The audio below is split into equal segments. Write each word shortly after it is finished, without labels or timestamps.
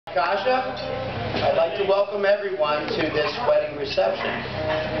Kasia, I'd like to welcome everyone to this wedding reception.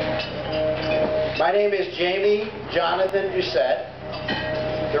 My name is Jamie Jonathan Doucette.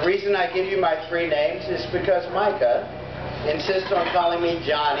 The reason I give you my three names is because Micah insists on calling me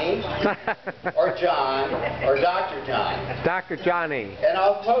Johnny, or John, or Dr. John. Dr. Johnny. And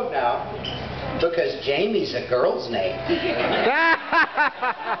I'll quote now, because Jamie's a girl's name.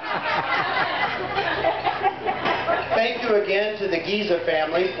 Thank you again to the Giza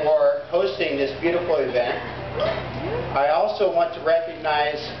family for hosting this beautiful event. I also want to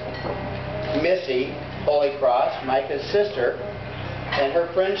recognize Missy Holy Cross, Micah's sister, and her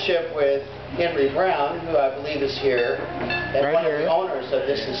friendship with Henry Brown, who I believe is here, and one of the owners of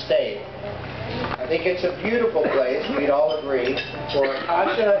this estate. I think it's a beautiful place, we'd all agree, for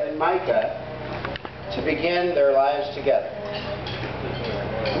Kasia and Micah to begin their lives together.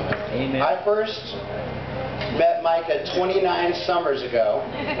 Amen. I first met Micah 29 summers ago.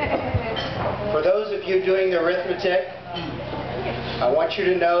 For those of you doing the arithmetic, I want you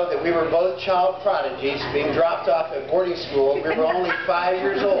to know that we were both child prodigies being dropped off at boarding school. We were only 5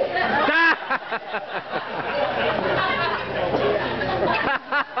 years old.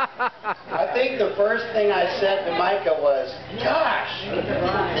 I think the first thing I said to Micah was, gosh,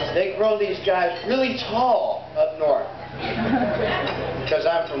 they grow these guys really tall up north. Because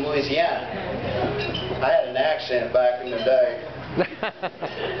I'm from Louisiana. I had an accent back in the day.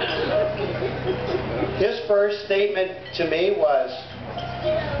 His first statement to me was,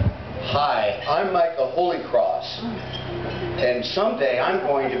 "Hi, I'm Micah Holycross, and someday I'm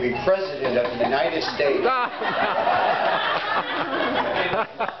going to be President of the United States."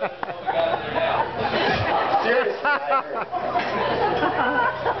 Seriously, I agree.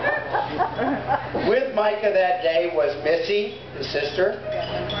 With Micah that day was Missy, his sister,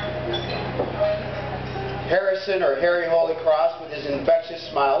 Harrison, or Harry Holycross, with his infectious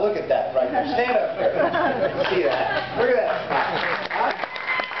smile. Look at that right there. Stand up there. See that? Look at that smile.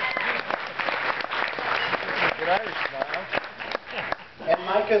 And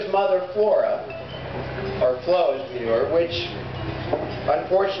Micah's mother, Flora, or Flo as we knew her, which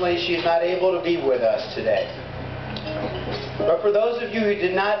unfortunately she's not able to be with us today. But for those of you who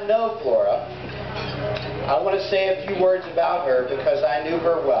did not know Flora, I want to say a few words about her because I knew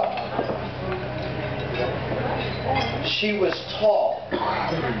her well. She was tall.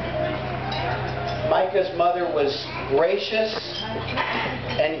 Micah's mother was gracious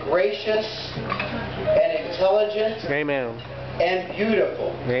and intelligent. Amen. And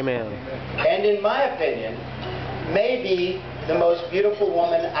beautiful. Amen. And in my opinion, maybe the most beautiful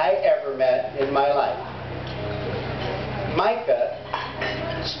woman I ever met in my life. Micah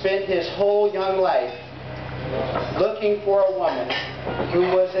spent his whole young life looking for a woman who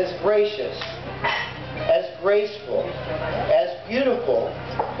was as gracious, as graceful, as beautiful,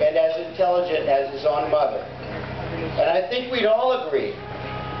 and as intelligent as his own mother. And I think we'd all agree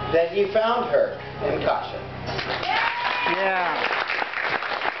that he found her in Kasia. Yeah.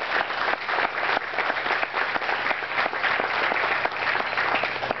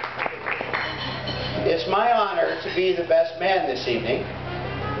 It's my honor to be the best man this evening.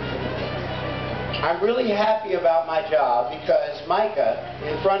 I'm really happy about my job because Micah,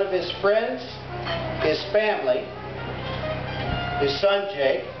 in front of his friends, his family, his son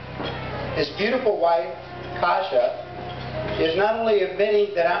Jake, his beautiful wife Kasia, is not only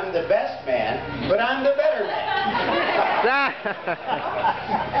admitting that I'm the best man, but I'm the better man.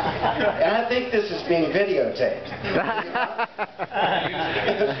 And I think this is being videotaped.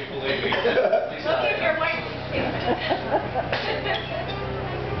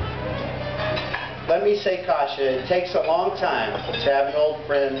 Let me say, Kasia, it takes a long time to have an old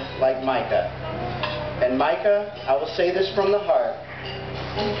friend like Micah. And Micah, I will say this from the heart,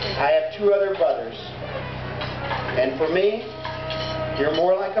 I have two other brothers. And for me, you're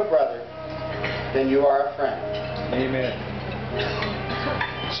more like a brother than you are a friend. Amen.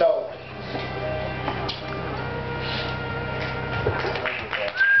 So,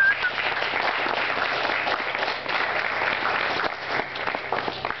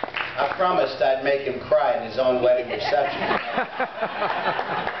 I promised I'd make him cry at his own wedding reception.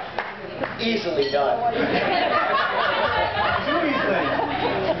 Easily done.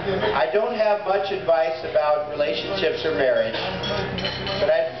 I don't have much advice about relationships or marriage, but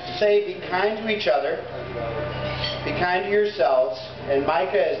I'd say be kind to each other, be kind to yourselves, and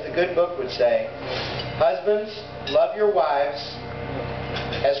Micah, as the good book would say, husbands, love your wives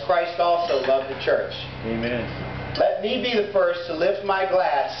as Christ also loved the church. Amen. Let me be the first to lift my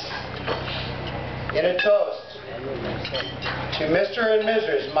glass in a toast to Mr. and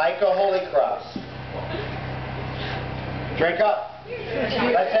Mrs. Micah Holycross. Drink up.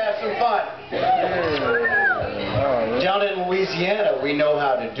 Let's have some fun. Down in Louisiana, we know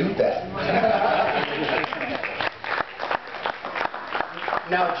how to do that.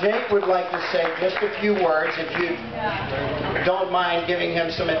 Now, Jake would like to say just a few words, if you don't mind giving him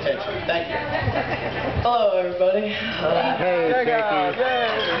some attention. Thank you. Hello, everybody. Hey, Jakey.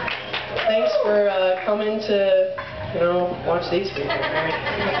 Thanks for coming to, watch these people.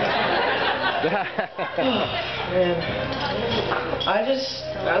 Man. I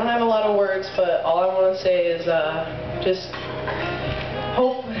don't have a lot of words, but all I want to say is just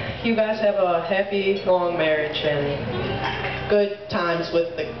hope you guys have a happy, long marriage and good times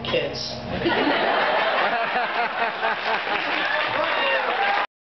with the kids.